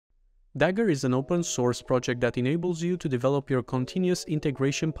Dagger is an open source project that enables you to develop your continuous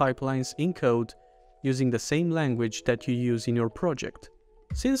integration pipelines in code using the same language that you use in your project.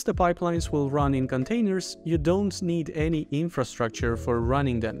 Since the pipelines will run in containers, you don't need any infrastructure for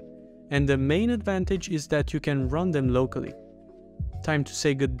running them, and the main advantage is that you can run them locally. Time to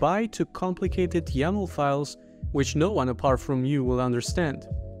say goodbye to complicated YAML files which no one apart from you will understand.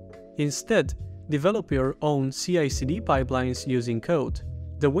 Instead, develop your own CI/CD pipelines using code.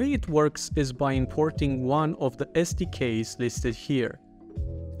 The way it works is by importing one of the SDKs listed here.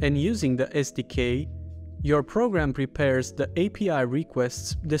 And using the SDK, your program prepares the API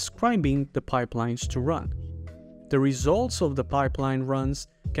requests describing the pipelines to run. The results of the pipeline runs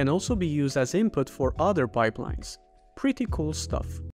can also be used as input for other pipelines. Pretty cool stuff.